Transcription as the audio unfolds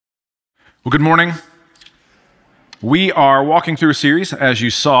Well, good morning. We are walking through a series, as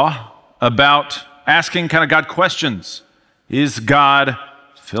you saw, about asking kind of God questions. Is God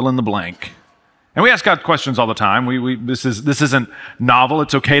fill in the blank? And we ask God questions all the time. This isn't novel.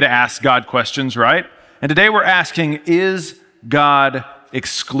 It's okay to ask God questions, right? And today we're asking, is God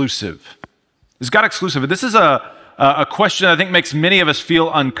exclusive? Is God exclusive? This is a question I think makes many of us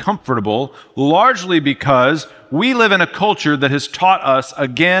feel uncomfortable, largely because we live in a culture that has taught us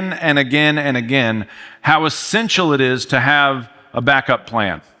again and again and again how essential it is to have a backup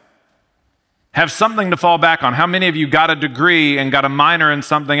plan. Have something to fall back on. How many of you got a degree and got a minor in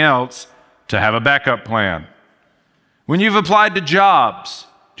something else to have a backup plan? When you've applied to jobs,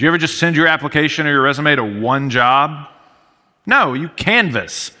 do you ever just send your application or your resume to one job? No, you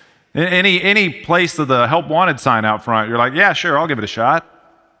canvass. Any place with the help wanted sign out front, you're like, yeah, sure, I'll give it a shot.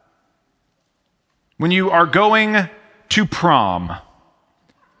 When you are going to prom,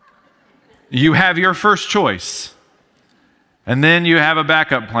 you have your first choice, and then you have a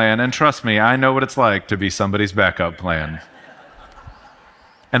backup plan, and trust me, I know what it's like to be somebody's backup plan.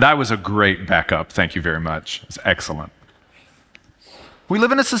 And I was a great backup, thank you very much. It's excellent. We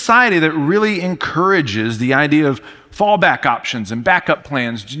live in a society that really encourages the idea of fallback options and backup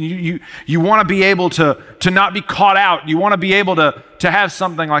plans. You want to be able to not be caught out. You want to be able to have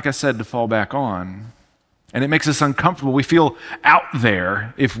something, like I said, to fall back on. And it makes us uncomfortable. We feel out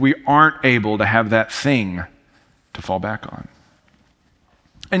there if we aren't able to have that thing to fall back on.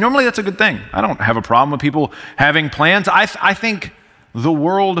 And normally that's a good thing. I don't have a problem with people having plans. I think the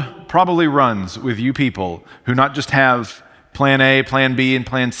world probably runs with you people who not just have plan A, plan B, and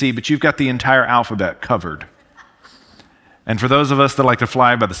plan C, but you've got the entire alphabet covered. And for those of us that like to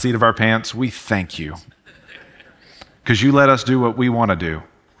fly by the seat of our pants, we thank you. Because you let us do what we want to do.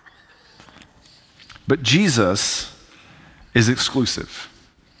 But Jesus is exclusive.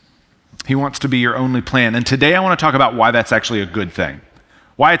 He wants to be your only plan. And today I want to talk about why that's actually a good thing.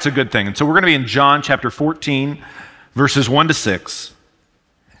 Why it's a good thing. And so we're going to be in John chapter 14, verses 1 to 6.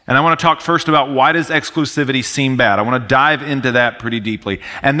 And I want to talk first about why does exclusivity seem bad. I want to dive into that pretty deeply.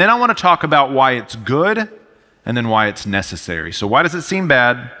 And then I want to talk about why it's good and then why it's necessary. So why does it seem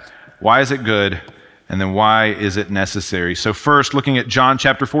bad? Why is it good? And then why is it necessary? So first, looking at John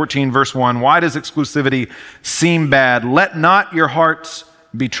chapter 14, verse 1, why does exclusivity seem bad? Let not your hearts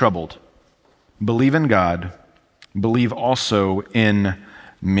be troubled. Believe in God. Believe also in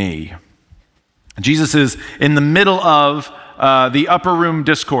me. Jesus is in the middle of the upper room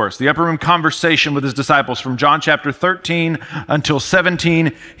discourse, the upper room conversation with his disciples from John chapter 13 until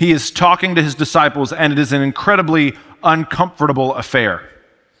 17. He is talking to his disciples, and it is an incredibly uncomfortable affair.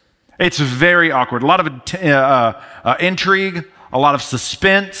 It's very awkward. A lot of intrigue, a lot of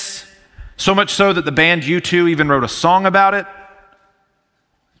suspense, so much so that the band U2 even wrote a song about it.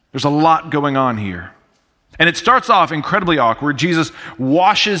 There's a lot going on here. And it starts off incredibly awkward. Jesus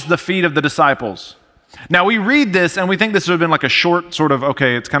washes the feet of the disciples. Now, we read this and we think this would have been like a short sort of,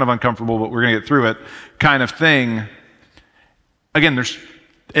 okay, it's kind of uncomfortable, but we're going to get through it kind of thing. Again, there's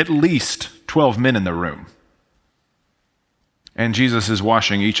at least 12 men in the room. And Jesus is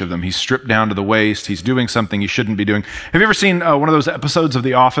washing each of them. He's stripped down to the waist. He's doing something he shouldn't be doing. Have you ever seen one of those episodes of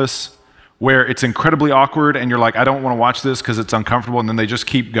The Office where it's incredibly awkward and you're like, I don't want to watch this because it's uncomfortable, and then they just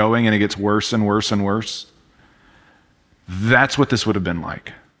keep going and it gets worse and worse and worse? That's what this would have been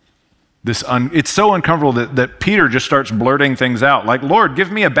like. It's so uncomfortable that Peter just starts blurting things out, like, Lord, give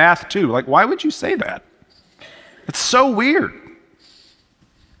me a bath too. Like, why would you say that? It's so weird.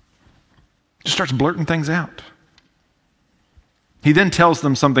 Just starts blurting things out. He then tells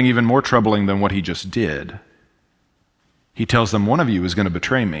them something even more troubling than what he just did. He tells them, one of you is going to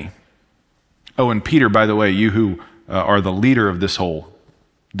betray me. Oh, and Peter, by the way, you who are the leader of this whole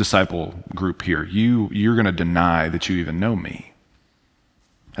disciple group here, you're going to deny that you even know me.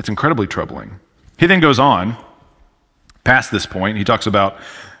 That's incredibly troubling. He then goes on past this point. He talks about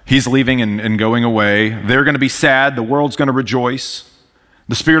he's leaving and going away. They're going to be sad. The world's going to rejoice.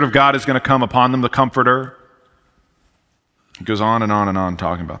 The Spirit of God is going to come upon them, the Comforter. He goes on and on and on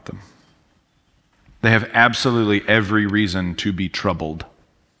talking about them. They have absolutely every reason to be troubled,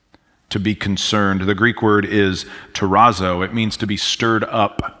 to be concerned. The Greek word is tarazo. It means to be stirred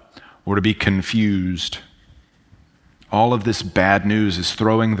up or to be confused. All of this bad news is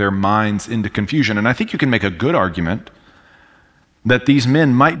throwing their minds into confusion. And I think you can make a good argument that these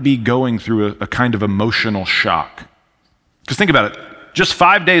men might be going through a kind of emotional shock. Because think about it. Just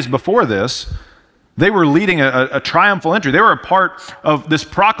 5 days before this, They were leading a triumphal entry. They were a part of this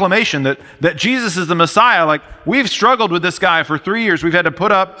proclamation that Jesus is the Messiah. Like, we've struggled with this guy for 3 years. We've had to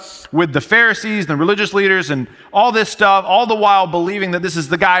put up with the Pharisees and the religious leaders and all this stuff, all the while believing that this is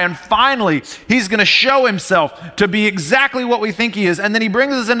the guy. And finally, he's going to show himself to be exactly what we think he is. And then he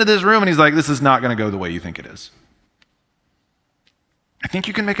brings us into this room and he's like, this is not going to go the way you think it is. I think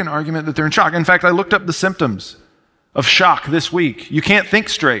you can make an argument that they're in shock. In fact, I looked up the symptoms of shock this week. You can't think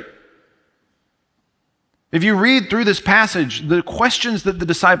straight. If you read through this passage, the questions that the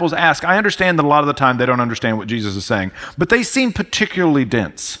disciples ask, I understand that a lot of the time they don't understand what Jesus is saying, but they seem particularly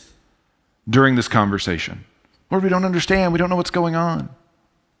dense during this conversation. Lord, we don't understand. We don't know what's going on.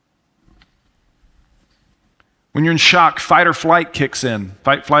 When you're in shock, fight or flight kicks in.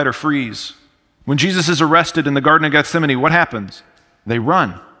 Fight, flight, or freeze. When Jesus is arrested in the Garden of Gethsemane, what happens? They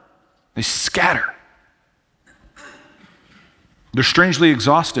run. They scatter. They're strangely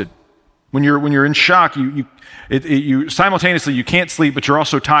exhausted. When you're in shock, you simultaneously you can't sleep, but you're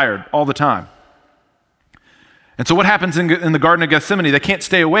also tired all the time. And so what happens in the Garden of Gethsemane? They can't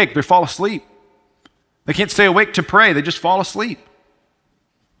stay awake. They fall asleep. They can't stay awake to pray. They just fall asleep.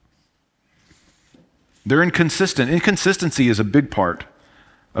 They're inconsistent. Inconsistency is a big part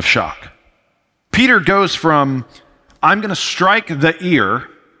of shock. Peter goes from, I'm going to strike the ear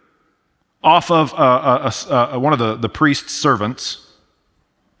off of one of the priest's servants.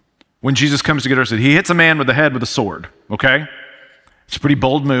 When Jesus comes to get arrested, he hits a man with the head with a sword, okay? It's a pretty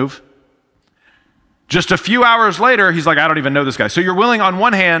bold move. Just a few hours later, he's like, I don't even know this guy. So you're willing on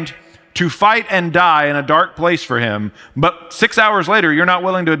one hand to fight and die in a dark place for him, but 6 hours later, you're not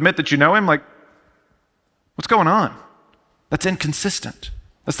willing to admit that you know him? Like, what's going on? That's inconsistent.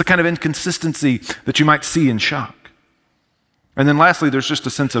 That's the kind of inconsistency that you might see in shock. And then lastly, there's just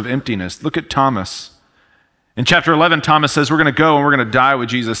a sense of emptiness. Look at Thomas. In chapter 11, Thomas says, we're going to go and we're going to die with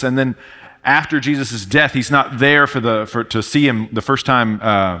Jesus. And then after Jesus' death, he's not there to see him the first time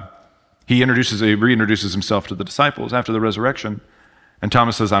he reintroduces himself to the disciples after the resurrection. And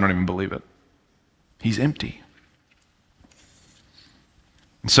Thomas says, I don't even believe it. He's empty.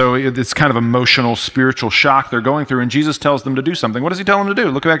 And so it's kind of emotional, spiritual shock they're going through. And Jesus tells them to do something. What does he tell them to do?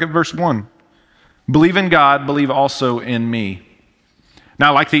 Look back at verse 1. Believe in God, believe also in me.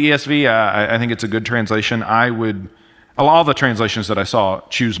 Now, like the ESV, I think it's a good translation. All the translations that I saw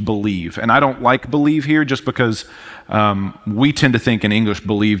choose believe. And I don't like believe here just because we tend to think in English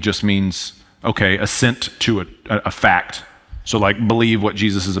believe just means, okay, assent to a fact. So like believe what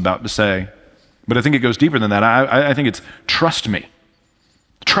Jesus is about to say. But I think it goes deeper than that. I think it's trust me.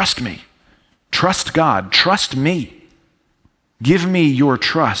 Trust me. Trust God. Trust me. Give me your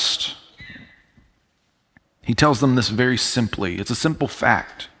trust. He tells them this very simply. It's a simple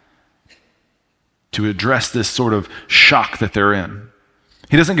fact to address this sort of shock that they're in.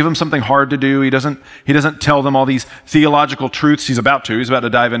 He doesn't give them something hard to do. He doesn't tell them all these theological truths. He's about to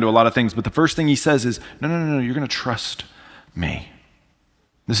dive into a lot of things. But the first thing he says is, no, you're going to trust me.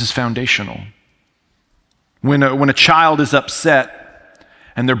 This is foundational. When a child is upset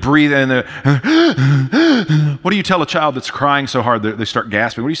and they're breathing, what do you tell a child that's crying so hard that they start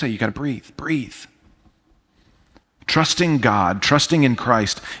gasping? What do you say? You got to breathe. Trusting God, trusting in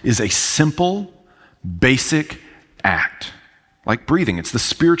Christ is a simple, basic act. Like breathing. It's the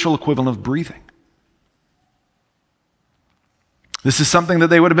spiritual equivalent of breathing. This is something that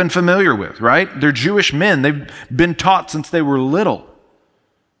they would have been familiar with, right? They're Jewish men. They've been taught since they were little.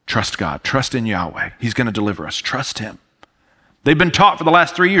 Trust God. Trust in Yahweh. He's going to deliver us. Trust him. They've been taught for the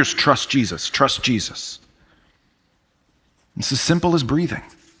last 3 years, trust Jesus. Trust Jesus. It's as simple as breathing.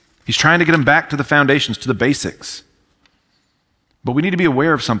 He's trying to get them back to the foundations, to the basics. But we need to be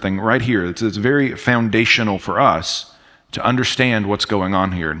aware of something right here. It's very foundational for us to understand what's going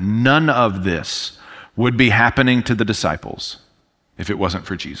on here. None of this would be happening to the disciples if it wasn't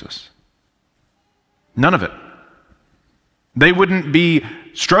for Jesus. None of it. They wouldn't be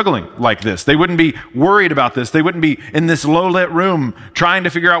struggling like this. They wouldn't be worried about this. They wouldn't be in this low-lit room trying to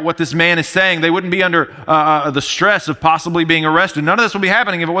figure out what this man is saying. They wouldn't be under the stress of possibly being arrested. None of this would be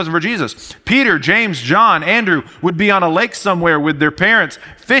happening if it wasn't for Jesus. Peter, James, John, Andrew would be on a lake somewhere with their parents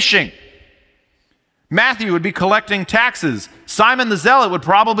fishing. Matthew would be collecting taxes. Simon the Zealot would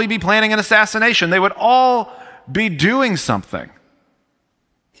probably be planning an assassination. They would all be doing something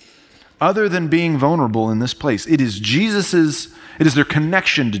other than being vulnerable in this place. It is their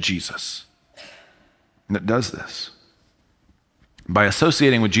connection to Jesus that does this. By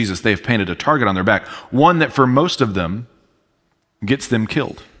associating with Jesus, they've painted a target on their back, one that for most of them gets them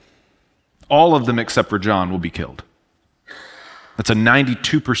killed. All of them except for John will be killed. That's a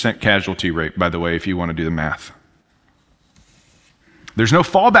 92% casualty rate, by the way, if you want to do the math. There's no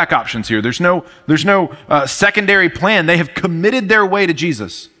fallback options here. There's no secondary plan. They have committed their way to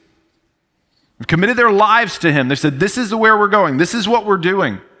Jesus. They've committed their lives to him. They said, this is where we're going. This is what we're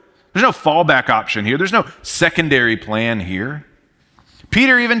doing. There's no fallback option here. There's no secondary plan here.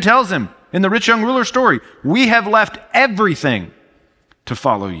 Peter even tells him in the rich young ruler story, we have left everything to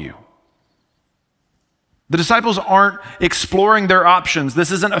follow you. The disciples aren't exploring their options. This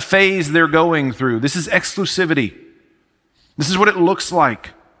isn't a phase they're going through. This is exclusivity. This is what it looks like.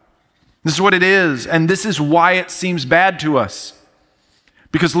 This is what it is. And this is why it seems bad to us.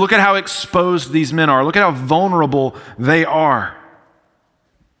 Because look at how exposed these men are. Look at how vulnerable they are.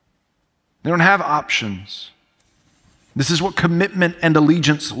 They don't have options. This is what commitment and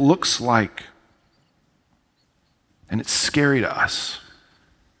allegiance looks like. And it's scary to us.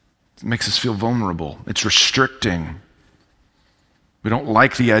 It makes us feel vulnerable. It's restricting. We don't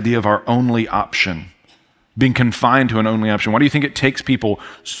like the idea of our only option, being confined to an only option. Why do you think it takes people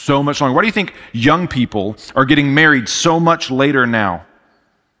so much longer? Why do you think young people are getting married so much later now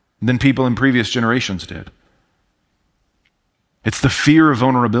than people in previous generations did? It's the fear of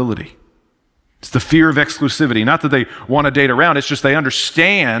vulnerability. It's the fear of exclusivity. Not that they want to date around, it's just they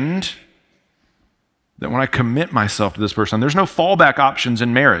understand that when I commit myself to this person, there's no fallback options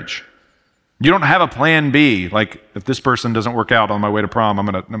in marriage. You don't have a plan B, like if this person doesn't work out on my way to prom,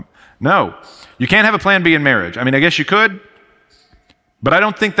 No, you can't have a plan B in marriage. I mean, I guess you could, but I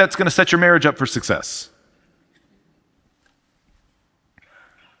don't think that's going to set your marriage up for success.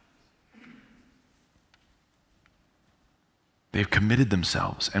 They've committed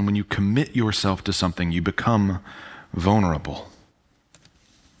themselves, and when you commit yourself to something, you become vulnerable.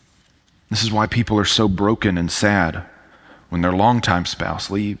 This is why people are so broken and sad when their longtime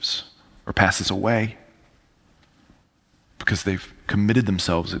spouse leaves or passes away, because they've committed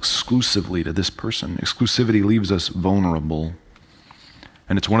themselves exclusively to this person. Exclusivity leaves us vulnerable.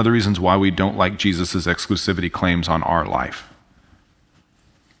 And it's one of the reasons why we don't like Jesus' exclusivity claims on our life.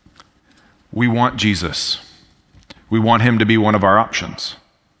 We want Jesus. We want him to be one of our options.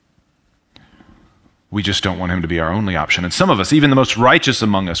 We just don't want him to be our only option. And some of us, even the most righteous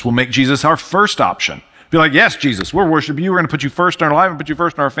among us, will make Jesus our first option. Be like, yes, Jesus, we'll worship you. We're going to put you first in our life and put you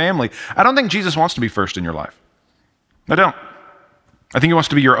first in our family. I don't think Jesus wants to be first in your life. I don't. I think he wants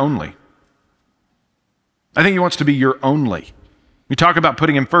to be your only. I think he wants to be your only. We talk about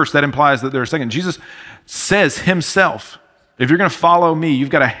putting him first. That implies that there's a second. Jesus says himself, if you're going to follow me, you've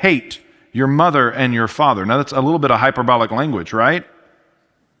got to hate your mother and your father. Now, that's a little bit of hyperbolic language, right?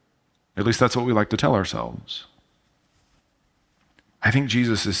 At least that's what we like to tell ourselves. I think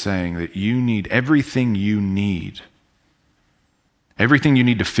Jesus is saying that you need everything you need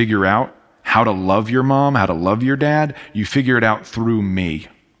to figure out how to love your mom, how to love your dad, you figure it out through me.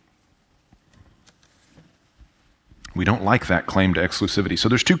 We don't like that claim to exclusivity. So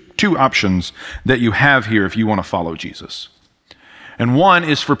there's two options that you have here if you want to follow Jesus. And one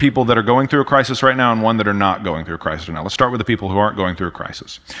is for people that are going through a crisis right now and one that are not going through a crisis right now. Let's start with the people who aren't going through a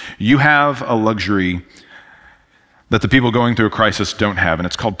crisis. You have a luxury that the people going through a crisis don't have, and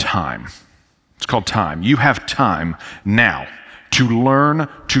it's called time. It's called time. You have time now to learn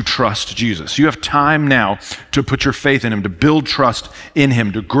to trust Jesus. You have time now to put your faith in him, to build trust in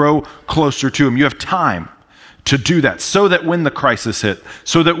him, to grow closer to him. You have time to do that so that when the crisis hit,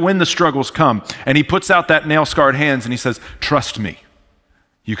 so that when the struggles come, and he puts out that nail-scarred hands and he says, trust me,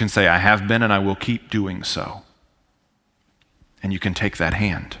 you can say, I have been and I will keep doing so. And you can take that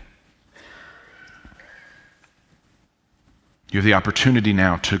hand. You have the opportunity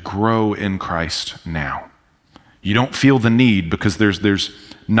now to grow in Christ now. You don't feel the need because there's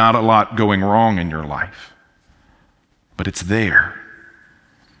not a lot going wrong in your life, but it's there.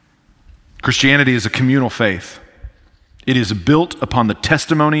 Christianity is a communal faith. It is built upon the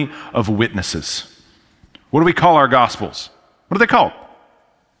testimony of witnesses. What do we call our gospels? What are they called?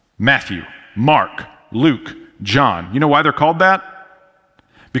 Matthew, Mark, Luke, John. You know why they're called that?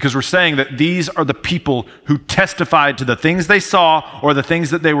 Because we're saying that these are the people who testified to the things they saw or the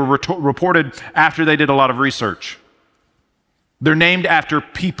things that they were reported after they did a lot of research. They're named after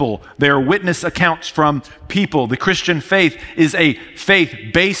people. They are witness accounts from people. The Christian faith is a faith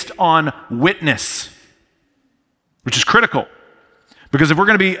based on witness, which is critical. Because if we're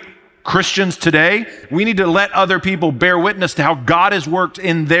going to be Christians today, we need to let other people bear witness to how God has worked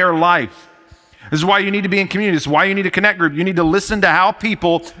in their life. This is why you need to be in community. This is why you need a connect group. You need to listen to how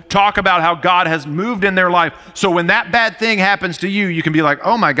people talk about how God has moved in their life. So when that bad thing happens to you, you can be like,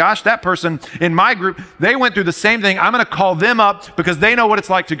 oh my gosh, that person in my group, they went through the same thing. I'm going to call them up because they know what it's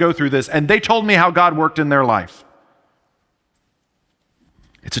like to go through this. And they told me how God worked in their life.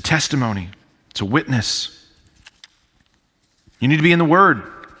 It's a testimony. It's a witness. You need to be in the Word.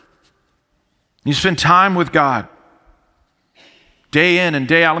 You spend time with God, day in and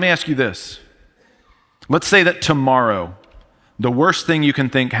day out. Let me ask you this. Let's say that tomorrow, the worst thing you can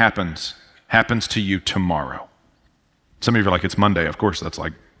think happens to you tomorrow. Some of you are like, it's Monday. Of course, that's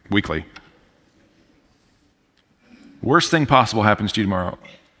like weekly. Worst thing possible happens to you tomorrow.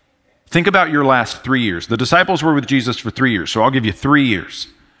 Think about your last 3 years. The disciples were with Jesus for 3 years, so I'll give you 3 years.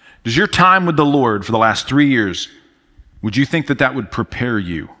 Does your time with the Lord for the last 3 years, would you think that that would prepare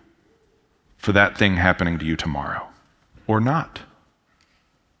you for that thing happening to you tomorrow or not?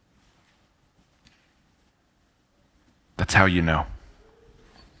 That's how you know.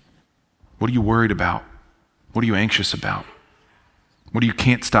 What are you worried about? What are you anxious about? What do you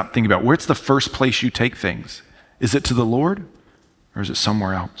can't stop thinking about? Where's the first place you take things? Is it to the Lord or is it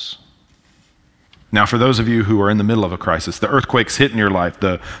somewhere else? Now, for those of you who are in the middle of a crisis, the earthquake's hit in your life,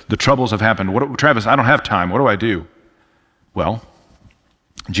 the troubles have happened. Travis, I don't have time. What do I do? Well,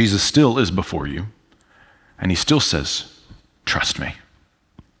 Jesus still is before you, and he still says, trust me.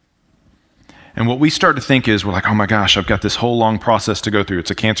 And what we start to think is, we're like, oh my gosh, I've got this whole long process to go through.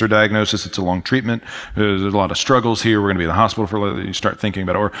 It's a cancer diagnosis. It's a long treatment. There's a lot of struggles here. We're going to be in the hospital for a little. You start thinking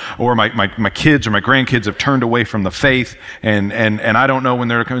about it. Or my kids or my grandkids have turned away from the faith, and I don't know when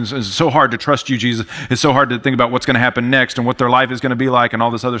they're coming. It's so hard to trust you, Jesus. It's so hard to think about what's going to happen next and what their life is going to be like and all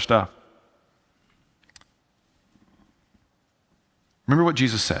this other stuff. Remember what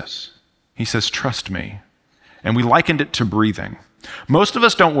Jesus says. He says, trust me. And we likened it to breathing. Most of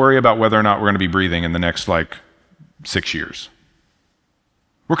us don't worry about whether or not we're going to be breathing in the next 6 years.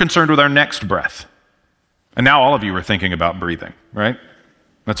 We're concerned with our next breath. And now all of you are thinking about breathing, right?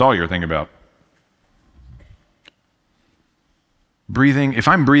 That's all you're thinking about. Breathing, if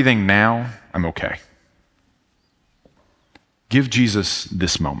I'm breathing now, I'm okay. Give Jesus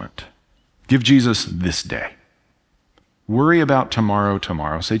this moment. Give Jesus this day. Worry about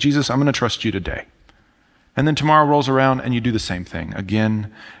tomorrow. Say, Jesus, I'm going to trust you today. And then tomorrow rolls around and you do the same thing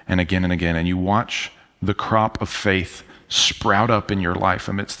again and again and again. And you watch the crop of faith sprout up in your life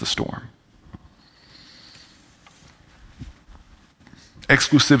amidst the storm.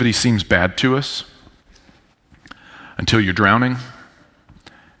 Exclusivity seems bad to us until you're drowning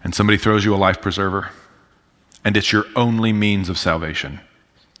and somebody throws you a life preserver and it's your only means of salvation.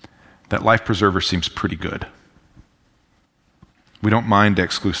 That life preserver seems pretty good. We don't mind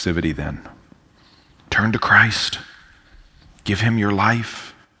exclusivity then. Turn to Christ. Give him your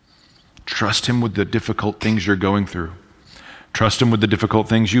life. Trust him with the difficult things you're going through. Trust him with the difficult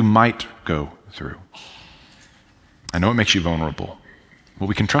things you might go through. I know it makes you vulnerable, but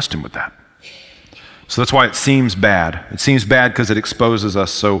we can trust him with that. So that's why it seems bad. It seems bad because it exposes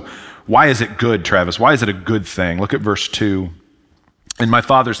us. So why is it good, Travis? Why is it a good thing? Look at verse 2. In my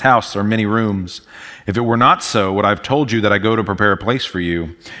Father's house are many rooms. If it were not so, would I have told you that I go to prepare a place for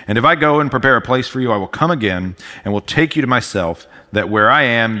you? And if I go and prepare a place for you, I will come again and will take you to myself, that where I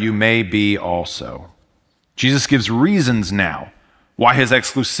am, you may be also. Jesus gives reasons now why his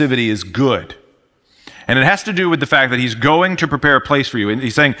exclusivity is good. And it has to do with the fact that he's going to prepare a place for you. And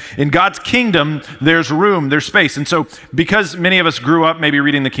he's saying, in God's kingdom, there's room, there's space. And so because many of us grew up maybe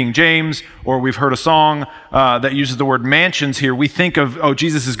reading the King James, or we've heard a song that uses the word mansions here, we think of, oh,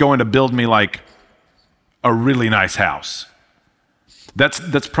 Jesus is going to build me like a really nice house.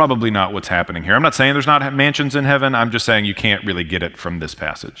 That's probably not what's happening here. I'm not saying there's not mansions in heaven. I'm just saying you can't really get it from this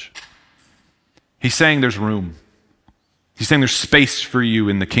passage. He's saying there's room. He's saying there's space for you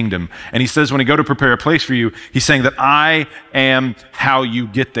in the kingdom. And he says when he go to prepare a place for you, he's saying that I am how you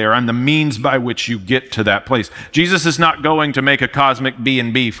get there. I'm the means by which you get to that place. Jesus is not going to make a cosmic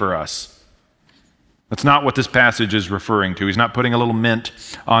B&B for us. That's not what this passage is referring to. He's not putting a little mint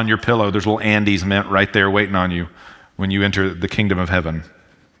on your pillow. There's a little Andy's mint right there waiting on you when you enter the kingdom of heaven.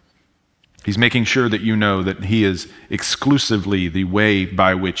 He's making sure that you know that he is exclusively the way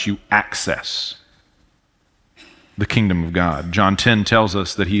by which you access the kingdom of God. John 10 tells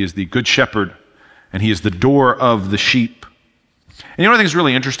us that he is the good shepherd and he is the door of the sheep. And you know what I think is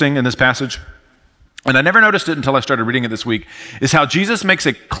really interesting in this passage? And I never noticed it until I started reading it this week, is how Jesus makes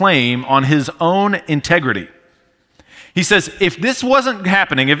a claim on his own integrity. He says, if this wasn't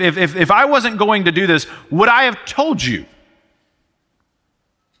happening, if I wasn't going to do this, would I have told you?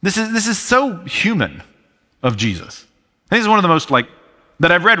 This is so human of Jesus. I think this is one of the most,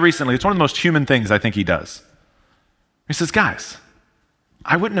 that I've read recently, it's one of the most human things I think he does. He says, guys,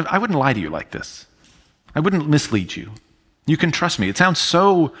 I wouldn't lie to you like this. I wouldn't mislead you. You can trust me. It sounds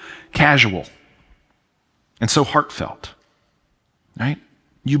so casual and so heartfelt, right?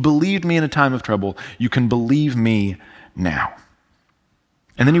 You believed me in a time of trouble. You can believe me now.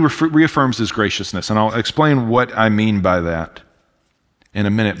 And then he reaffirms his graciousness, and I'll explain what I mean by that. in a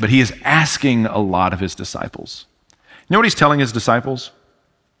minute, but he is asking a lot of his disciples. You know what he's telling his disciples?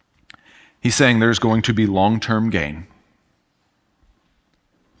 He's saying there's going to be long-term gain,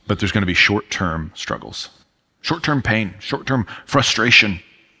 but there's going to be short-term struggles, short-term pain, short-term frustration.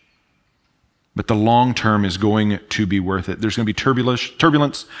 But the long term is going to be worth it. There's going to be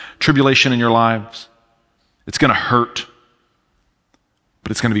turbulence, tribulation in your lives. It's going to hurt,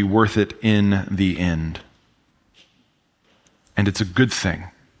 but it's going to be worth it in the end. And it's a good thing.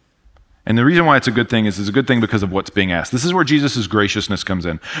 And the reason why it's a good thing is it's a good thing because of what's being asked. This is where Jesus' graciousness comes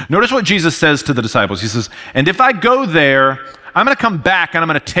in. Notice what Jesus says to the disciples. He says, and if I go there, I'm going to come back and I'm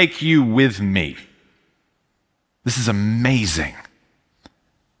going to take you with me. This is amazing.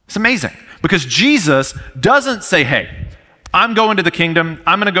 It's amazing because Jesus doesn't say, hey, I'm going to the kingdom,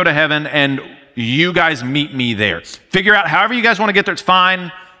 I'm going to go to heaven, and you guys meet me there. Figure out however you guys want to get there, it's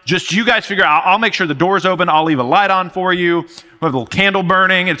fine. Just you guys figure out, I'll make sure the door's open, I'll leave a light on for you, we'll have a little candle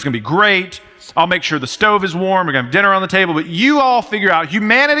burning, it's going to be great. I'll make sure the stove is warm, we're going to have dinner on the table, but you all figure out,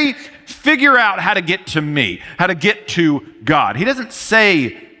 humanity, figure out how to get to me, how to get to God. He doesn't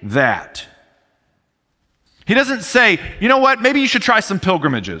say that. He doesn't say, you know what, maybe you should try some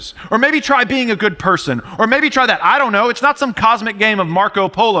pilgrimages, or maybe try being a good person, or maybe try that. I don't know. It's not some cosmic game of Marco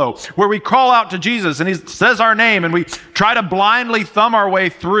Polo where we crawl out to Jesus and he says our name and we try to blindly thumb our way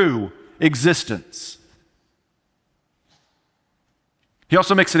through existence. He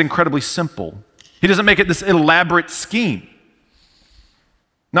also makes it incredibly simple. He doesn't make it this elaborate scheme.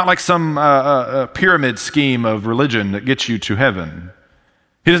 Not like some pyramid scheme of religion that gets you to heaven.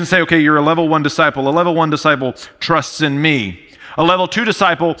 He doesn't say, okay, you're a level 1 disciple. A level 1 disciple trusts in me. A level 2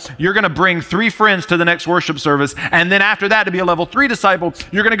 disciple, you're going to bring 3 friends to the next worship service. And then after that, to be a level 3 disciple,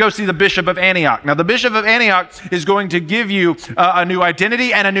 you're going to go see the Bishop of Antioch. Now, the Bishop of Antioch is going to give you a new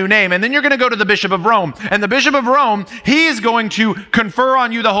identity and a new name. And then you're going to go to the Bishop of Rome. And the Bishop of Rome, he is going to confer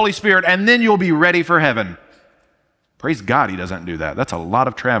on you the Holy Spirit. And then you'll be ready for heaven. Praise God, he doesn't do that. That's a lot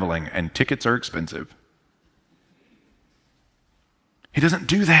of traveling, and tickets are expensive. He doesn't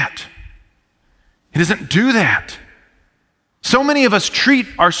do that. He doesn't do that. So many of us treat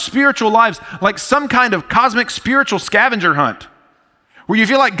our spiritual lives like some kind of cosmic spiritual scavenger hunt, where you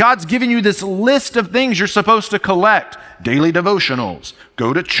feel like God's giving you this list of things you're supposed to collect. Daily devotionals,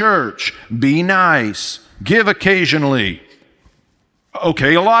 go to church, be nice, give occasionally.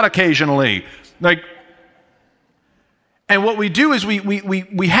 Okay, a lot occasionally. And what we do is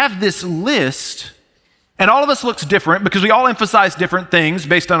we have this list. And all of us looks different because we all emphasize different things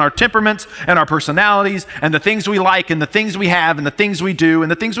based on our temperaments and our personalities and the things we like and the things we have and the things we do and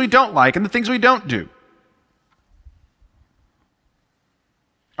the things we don't like and the things we don't do.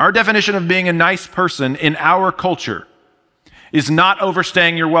 Our definition of being a nice person in our culture is not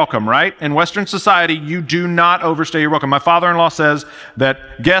overstaying your welcome, right? In Western society, you do not overstay your welcome. My father-in-law says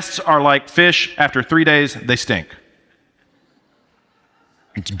that guests are like fish. After 3 days, they stink.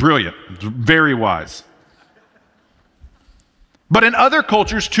 It's brilliant. It's very wise. But in other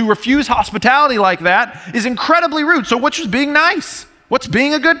cultures, to refuse hospitality like that is incredibly rude. So what's just being nice? What's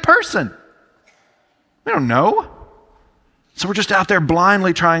being a good person? We don't know. So we're just out there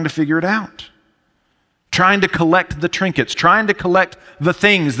blindly trying to figure it out. Trying to collect the trinkets, trying to collect the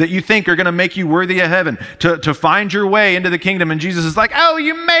things that you think are going to make you worthy of heaven, to find your way into the kingdom. And Jesus is like, oh,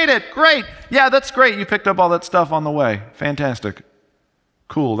 you made it. Great. Yeah, that's great. You picked up all that stuff on the way. Fantastic.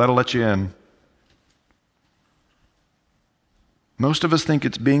 Cool. That'll let you in. Most of us think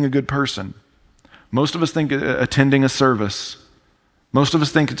it's being a good person. Most of us think attending a service. Most of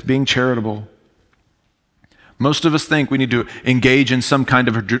us think it's being charitable. Most of us think we need to engage in some kind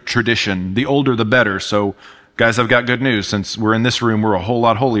of a tradition. The older, the better. So, guys, I've got good news. Since we're in this room, we're a whole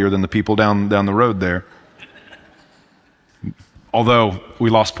lot holier than the people down the road there. Although,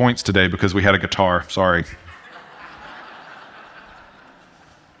 we lost points today because we had a guitar. Sorry.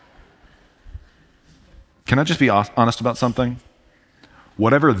 Can I just be honest about something?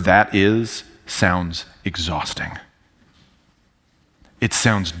 Whatever that is sounds exhausting. It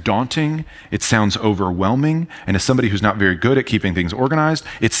sounds daunting. It sounds overwhelming. And as somebody who's not very good at keeping things organized,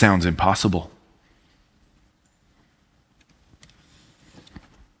 it sounds impossible.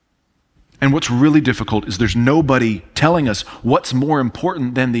 And what's really difficult is there's nobody telling us what's more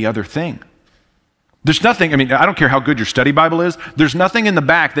important than the other thing. There's nothing, I don't care how good your study Bible is, there's nothing in the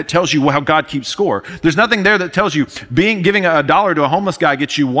back that tells you how God keeps score. There's nothing there that tells you giving $1 to a homeless guy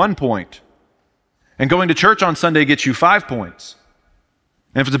gets you 1 point. And going to church on Sunday gets you 5 points.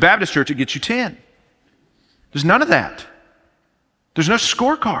 And if it's a Baptist church, it gets you 10. There's none of that. There's no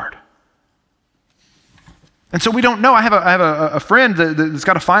scorecard. And so we don't know. I have a friend that's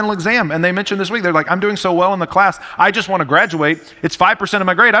got a final exam, and they mentioned this week, they're like, I'm doing so well in the class, I just want to graduate. It's 5% of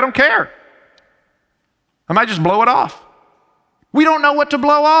my grade. I don't care. I might just blow it off. We don't know what to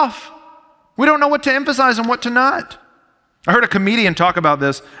blow off. We don't know what to emphasize and what to not. I heard a comedian talk about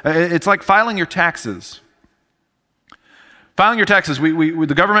this. It's like filing your taxes. Filing your taxes,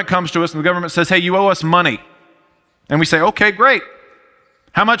 the government comes to us and the government says, hey, you owe us money. And we say, okay, great.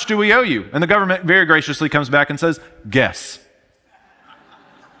 How much do we owe you? And the government very graciously comes back and says, guess.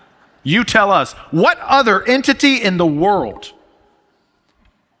 You tell us, what other entity in the world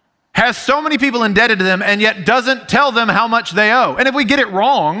has so many people indebted to them and yet doesn't tell them how much they owe? And if we get it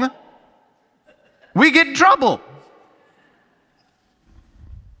wrong, we get in trouble.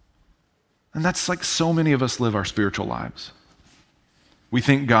 And that's like so many of us live our spiritual lives. We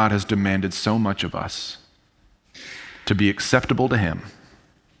think God has demanded so much of us to be acceptable to Him.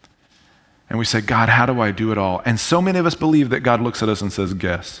 And we say, God, how do I do it all? And so many of us believe that God looks at us and says,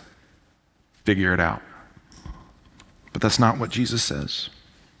 guess, figure it out. But that's not what Jesus says.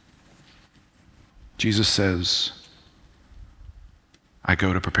 Jesus says, I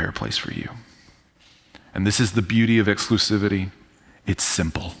go to prepare a place for you. And this is the beauty of exclusivity. It's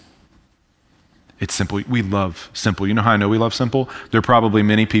simple. It's simple. We love simple. You know how I know we love simple? There are probably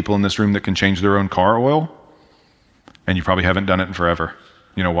many people in this room that can change their own car oil, and you probably haven't done it in forever.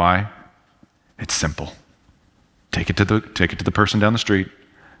 You know why? It's simple. Take it to the person down the street.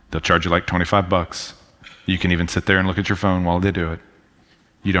 They'll charge you like $25. You can even sit there and look at your phone while they do it.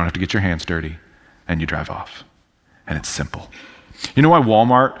 You don't have to get your hands dirty, and you drive off. And it's simple. You know why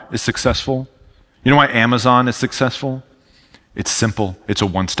Walmart is successful? You know why Amazon is successful? It's simple. It's a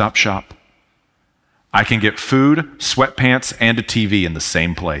one-stop shop. I can get food, sweatpants, and a TV in the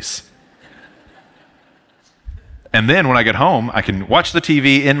same place. And then when I get home, I can watch the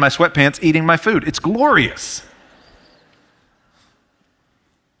TV in my sweatpants eating my food. It's glorious.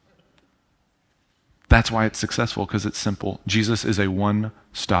 That's why it's successful, because it's simple. Jesus is a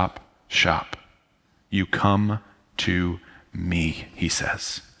one-stop shop. You come to me, he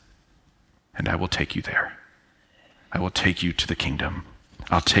says, and I will take you there. I will take you to the kingdom.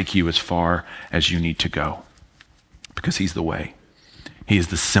 I'll take you as far as you need to go, because he's the way. He is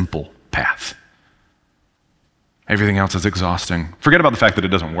the simple path. Everything else is exhausting. Forget about the fact that it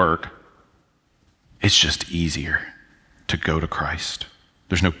doesn't work. It's just easier to go to Christ.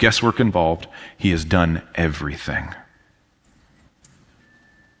 There's no guesswork involved. He has done everything.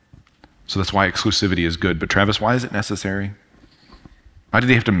 So that's why exclusivity is good. But Travis, why is it necessary? Why did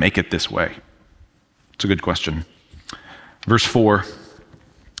he have to make it this way? It's a good question. Verse 4,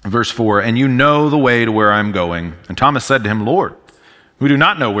 and you know the way to where I'm going. And Thomas said to him, Lord, we do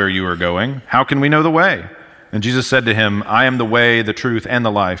not know where you are going. How can we know the way? And Jesus said to him, I am the way, the truth, and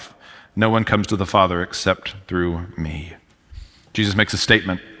the life. No one comes to the Father except through me. Jesus makes a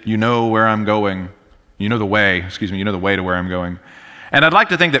statement. You know where I'm going. You know the way to where I'm going. And I'd like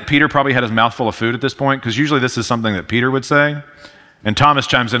to think that Peter probably had his mouth full of food at this point, because usually this is something that Peter would say. And Thomas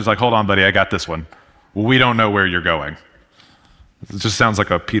chimes in and is like, hold on, buddy, I got this one. We don't know where you're going. It just sounds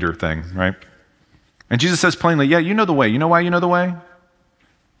like a Peter thing, right? And Jesus says plainly, yeah, you know the way. You know why you know the way?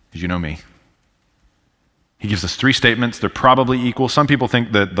 Because you know me. He gives us three statements. They're probably equal. Some people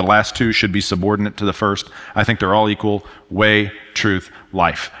think that the last two should be subordinate to the first. I think they're all equal. Way, truth,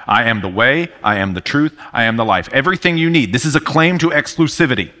 life. I am the way. I am the truth. I am the life. Everything you need. This is a claim to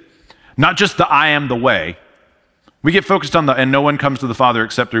exclusivity. Not just the I am the way. We get focused on and no one comes to the Father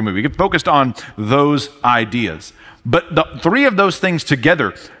except through me. We get focused on those ideas. But the three of those things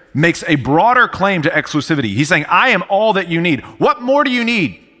together makes a broader claim to exclusivity. He's saying, I am all that you need. What more do you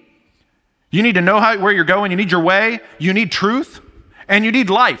need? You need to know where you're going. You need your way. You need truth. And you need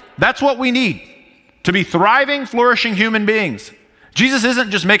life. That's what we need to be thriving, flourishing human beings. Jesus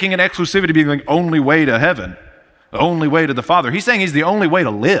isn't just making an exclusivity being the only way to heaven, the only way to the Father. He's saying he's the only way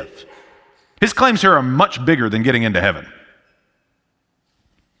to live. His claims here are much bigger than getting into heaven.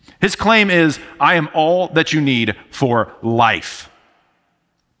 His claim is, I am all that you need for life,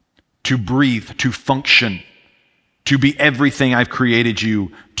 to breathe, to function, to be everything I've created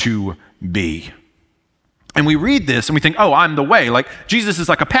you to be. And we read this and we think, oh, I'm the way. Like Jesus is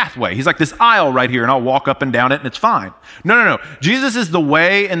like a pathway. He's like this aisle right here and I'll walk up and down it and it's fine. No. Jesus is the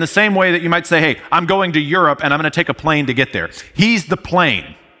way in the same way that you might say, hey, I'm going to Europe and I'm going to take a plane to get there. He's the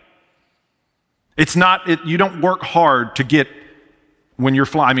plane. It's not, you don't work hard to get when you're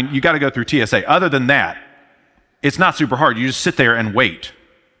flying. I mean, you got to go through TSA. Other than that, it's not super hard. You just sit there and wait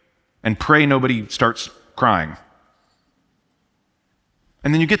and pray nobody starts crying.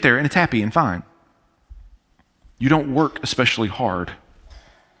 And then you get there and it's happy and fine. You don't work especially hard.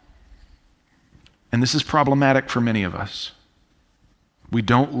 And this is problematic for many of us. We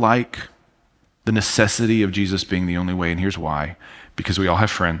don't like the necessity of Jesus being the only way, and here's why. Because we all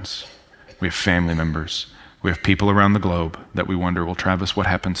have friends, we have family members, we have people around the globe that we wonder, well, Travis, what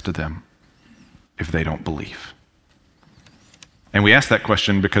happens to them if they don't believe? And we ask that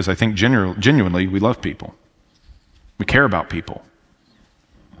question because I think genuinely we love people. We care about people.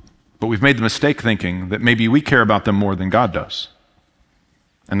 But we've made the mistake thinking that maybe we care about them more than God does.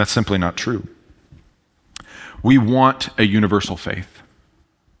 And that's simply not true. We want a universal faith.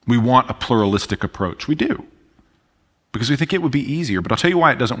 We want a pluralistic approach. We do. Because we think it would be easier. But I'll tell you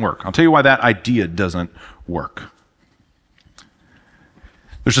why it doesn't work. I'll tell you why that idea doesn't work.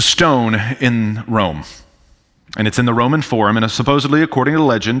 There's a stone in Rome. And it's in the Roman Forum. And supposedly, according to the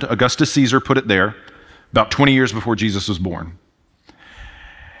legend, Augustus Caesar put it there about 20 years before Jesus was born.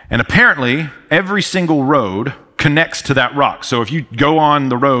 And apparently, every single road connects to that rock. So if you go on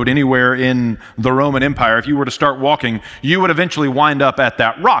the road anywhere in the Roman Empire, if you were to start walking, you would eventually wind up at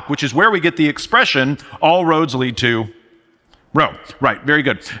that rock, which is where we get the expression, all roads lead to Rome. Right, very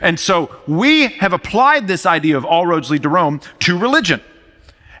good. And so we have applied this idea of all roads lead to Rome to religion.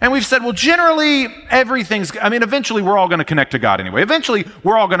 And we've said, well, generally, eventually we're all going to connect to God anyway. Eventually,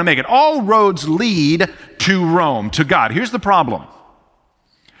 we're all going to make it. All roads lead to Rome, to God. Here's the problem.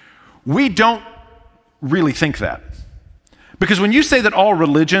 We don't really think that. Because when you say that all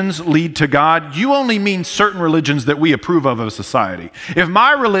religions lead to God, you only mean certain religions that we approve of as a society. If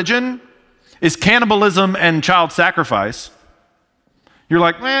my religion is cannibalism and child sacrifice, you're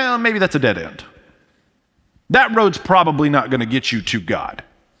like, well, maybe that's a dead end. That road's probably not going to get you to God,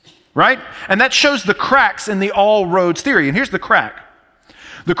 right? And that shows the cracks in the all roads theory. And here's the crack.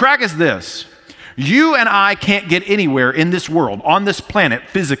 The crack is this. You and I can't get anywhere in this world, on this planet,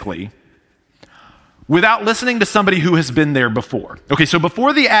 physically, without listening to somebody who has been there before. Okay, so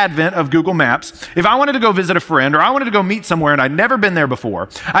before the advent of Google Maps, if I wanted to go visit a friend or I wanted to go meet somewhere and I'd never been there before,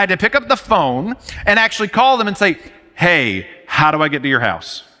 I had to pick up the phone and actually call them and say, hey, how do I get to your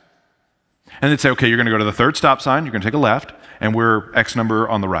house? And they'd say, okay, you're going to go to the third stop sign, you're going to take a left, and we're X number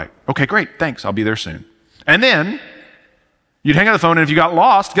on the right. Okay, great, thanks, I'll be there soon. And then you'd hang up the phone, and if you got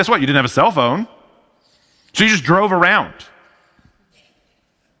lost, guess what? You didn't have a cell phone. So you just drove around.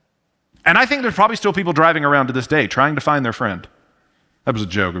 And I think there's probably still people driving around to this day trying to find their friend. That was a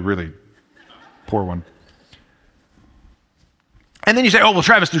joke, a really poor one. And then you say, oh, well,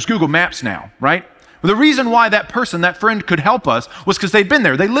 Travis, there's Google Maps now, right? Well, the reason why that person, that friend could help us was because they'd been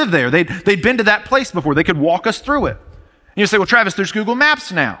there. They lived there. They'd been to that place before. They could walk us through it. And you say, well, Travis, there's Google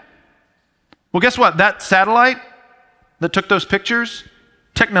Maps now. Well, guess what? That satellite that took those pictures,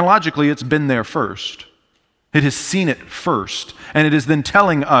 technologically, it's been there first. It has seen it first, and it is then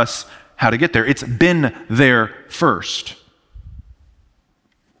telling us how to get there. It's been there first.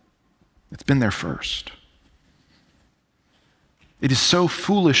 It's been there first. It is so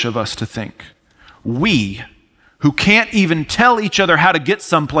foolish of us to think we, who can't even tell each other how to get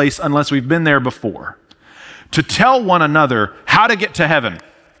someplace unless we've been there before, to tell one another how to get to heaven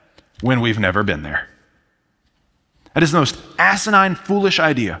when we've never been there. That is the most asinine, foolish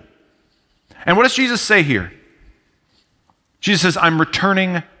idea. And what does Jesus say here? Jesus says, I'm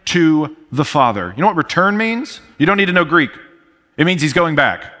returning to the Father. You know what return means? You don't need to know Greek. It means he's going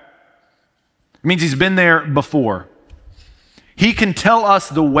back. It means he's been there before. He can tell us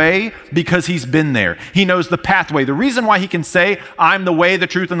the way because he's been there. He knows the pathway. The reason why he can say, I'm the way, the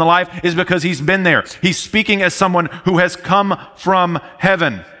truth, and the life is because he's been there. He's speaking as someone who has come from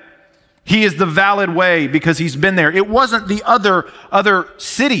heaven. He is the valid way because he's been there. It wasn't the other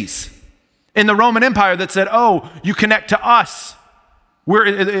cities in the Roman Empire that said, oh, you connect to us.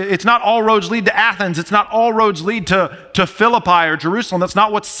 It's not all roads lead to Athens. It's not all roads lead to Philippi or Jerusalem. That's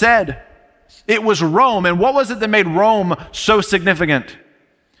not what's said. It was Rome. And what was it that made Rome so significant?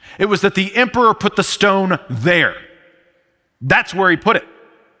 It was that the emperor put the stone there. That's where he put it.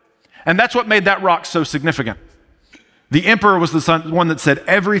 And that's what made that rock so significant. The emperor was the one that said,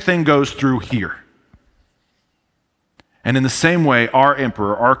 everything goes through here. And in the same way, our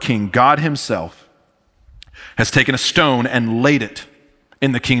emperor, our king, God himself, has taken a stone and laid it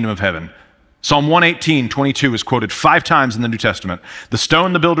in the kingdom of heaven. Psalm 118:22 is quoted 5 times in the New Testament. The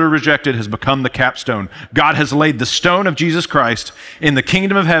stone the builder rejected has become the capstone. God has laid the stone of Jesus Christ in the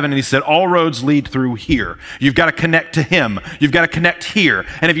kingdom of heaven, and he said, all roads lead through here. You've got to connect to him. You've got to connect here.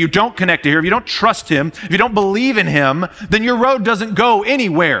 And if you don't connect to here, if you don't trust him, if you don't believe in him, then your road doesn't go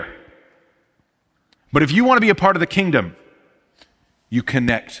anywhere. But if you want to be a part of the kingdom, you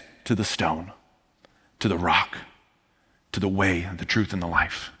connect to the stone, to the rock, to the way, the truth, and the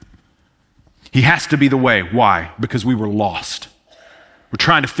life. He has to be the way. Why? Because we were lost. We're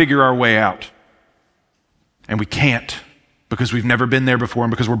trying to figure our way out. And we can't because we've never been there before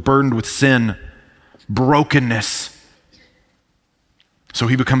and because we're burdened with sin, brokenness. So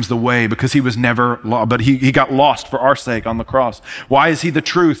he becomes the way because he was never lost, but he got lost for our sake on the cross. Why is he the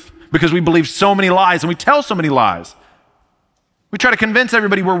truth? Because we believe so many lies and we tell so many lies. We try to convince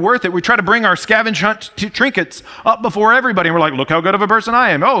everybody we're worth it. We try to bring our scavenge hunt trinkets up before everybody. And we're like, look how good of a person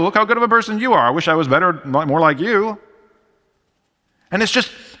I am. Oh, look how good of a person you are. I wish I was better, more like you. And it's just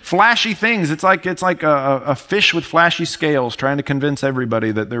flashy things. It's like a fish with flashy scales trying to convince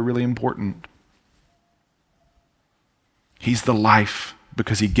everybody that they're really important. He's the life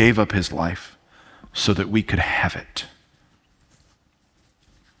because he gave up his life so that we could have it.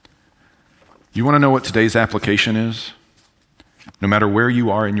 You want to know what today's application is? No matter where you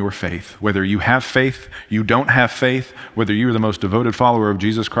are in your faith, whether you have faith, you don't have faith, whether you're the most devoted follower of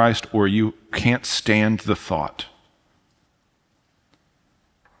Jesus Christ or you can't stand the thought.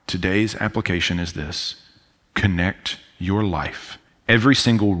 Today's application is this: connect your life, every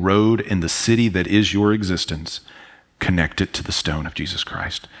single road in the city that is your existence, connect it to the stone of Jesus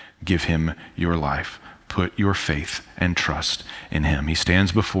Christ. Give him your life. Put your faith and trust in him. He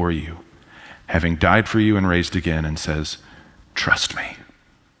stands before you, having died for you and raised again, and says, trust me.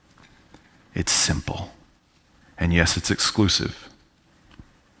 It's simple. And yes, it's exclusive.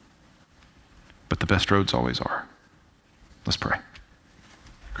 But the best roads always are. Let's pray.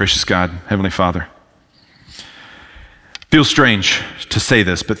 Gracious God, Heavenly Father, feels strange to say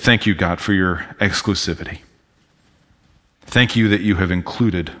this, but thank you, God, for your exclusivity. Thank you that you have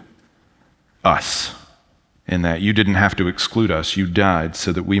included us in that. You didn't have to exclude us. You died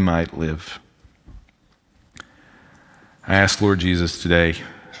so that we might live. I ask, Lord Jesus, today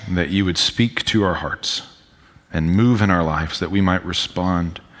that you would speak to our hearts and move in our lives, that we might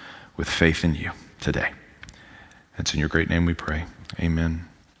respond with faith in you today. It's in your great name we pray. Amen.